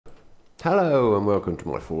Hello and welcome to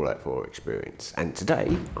my Fallout 4 experience, and today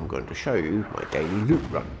I'm going to show you my daily loot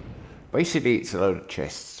run. Basically it's a load of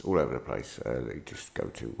chests all over the place, they just go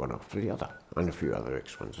to one after the other, and a few other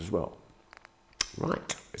extra ones as well.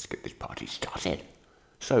 Right, let's get this party started.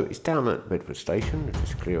 So it's down at Bedford Station, let's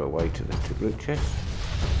just clear our way to the loot chest,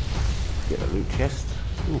 get a loot chest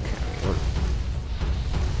and carry on.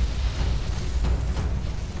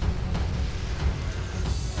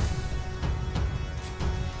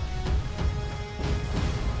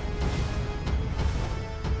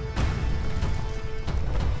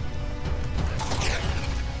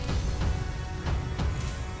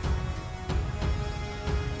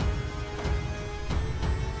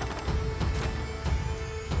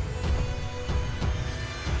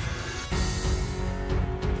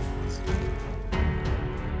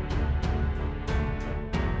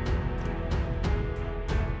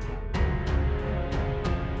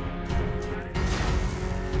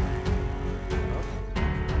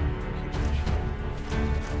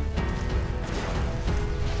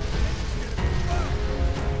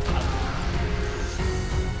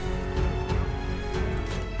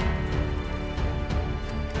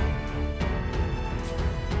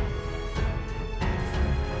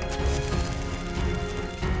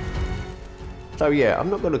 So yeah, I'm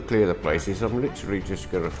not going to clear the places, I'm literally just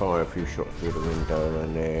going to fire a few shots through the window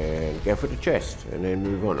and then go for the chest and then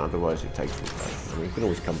move on, otherwise it takes me time. I mean, you can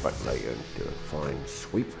always come back later and do a fine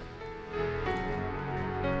sweep.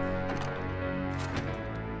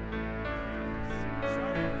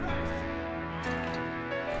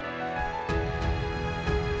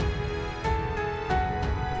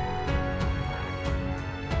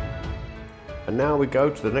 And now we go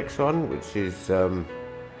to the next one, which is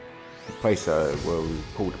the place where we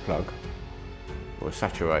pull the plug. We'll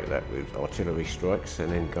saturate that with artillery strikes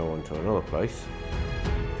and then go on to another place.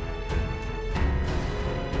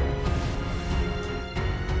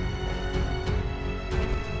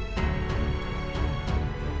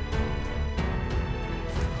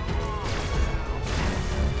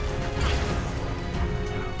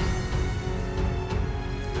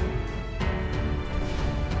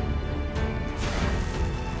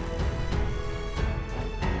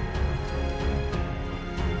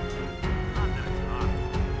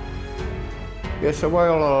 Yeah, so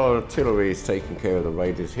while our artillery is taking care of the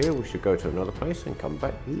raiders here, we should go to another place and come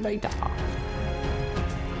back later.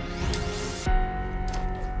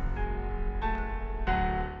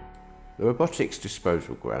 The robotics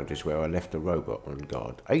disposal ground is where I left a robot on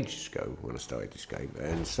guard ages ago when I started this game,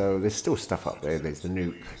 and so there's still stuff up there. There's the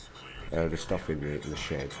nuke, the stuff in the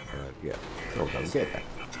shed. Yeah, I'll go and get that.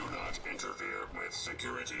 Do not interfere with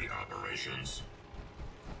security operations.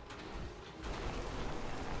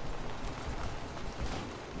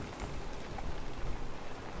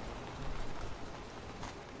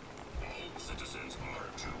 Citizens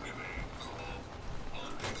are to remain calm.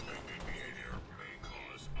 Unexpected behavior may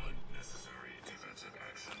cause unnecessary defensive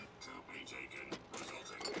action to be taken,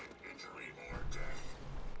 resulting in injury or death.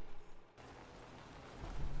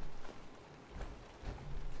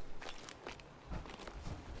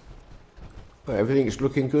 Well, everything's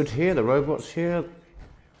looking good here, the robot's here.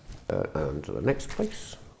 And to the next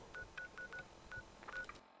place.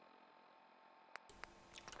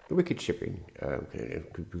 The wicked shipping.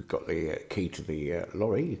 We've got the key to the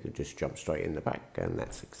lorry, you could just jump straight in the back, and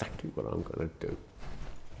that's exactly what I'm going to do.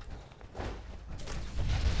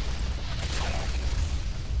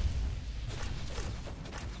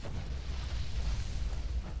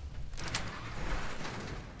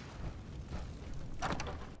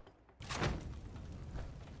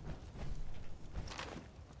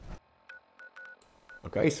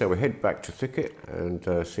 Okay, so we head back to Thicket and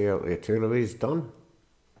see how the artillery is done.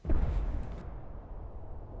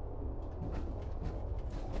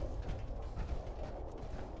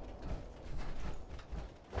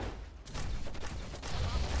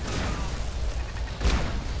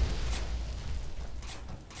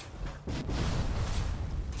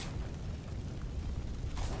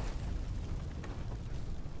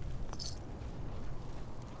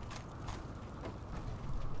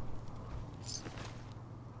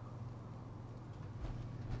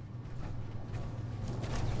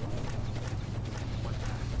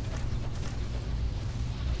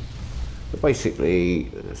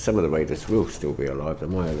 Basically, some of the raiders will still be alive, the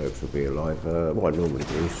Myolobes will be alive. What I normally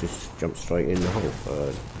do is just jump straight in the hole,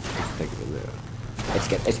 just take them there. Let's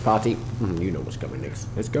get this party, you know what's coming next,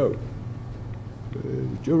 let's go.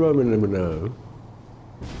 Jerome and them now.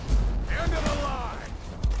 End of the line!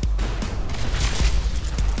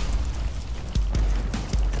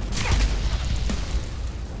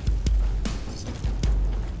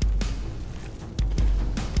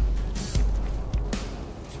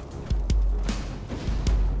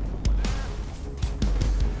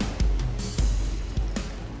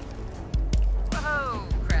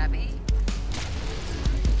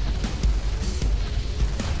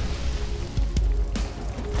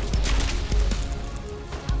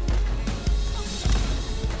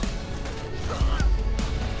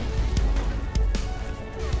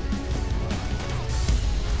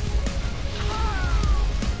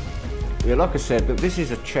 Yeah, like I said, this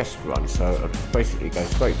is a chest run, so I'll just basically go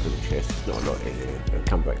straight for the chest. There's not a lot in here. I'll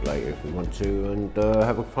come back later if we want to and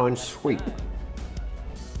have a fine sweep.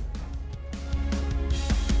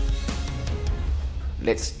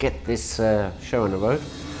 Let's get this show on the road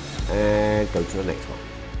and go to the next one.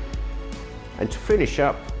 And to finish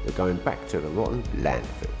up, we're going back to the rotten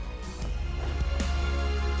landfill.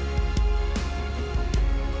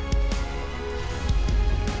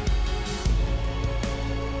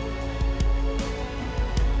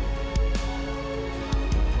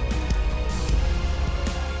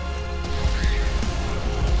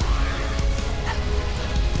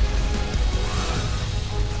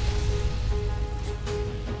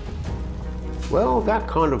 Well, that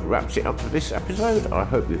kind of wraps it up for this episode. I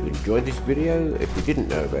hope you've enjoyed this video. If you didn't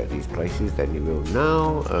know about these places, then you will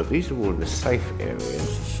now. These are all in the safe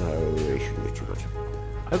areas, so it shouldn't be too much.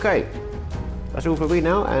 Okay, that's all for me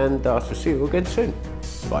now, and I'll see you again soon.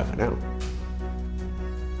 Bye for now.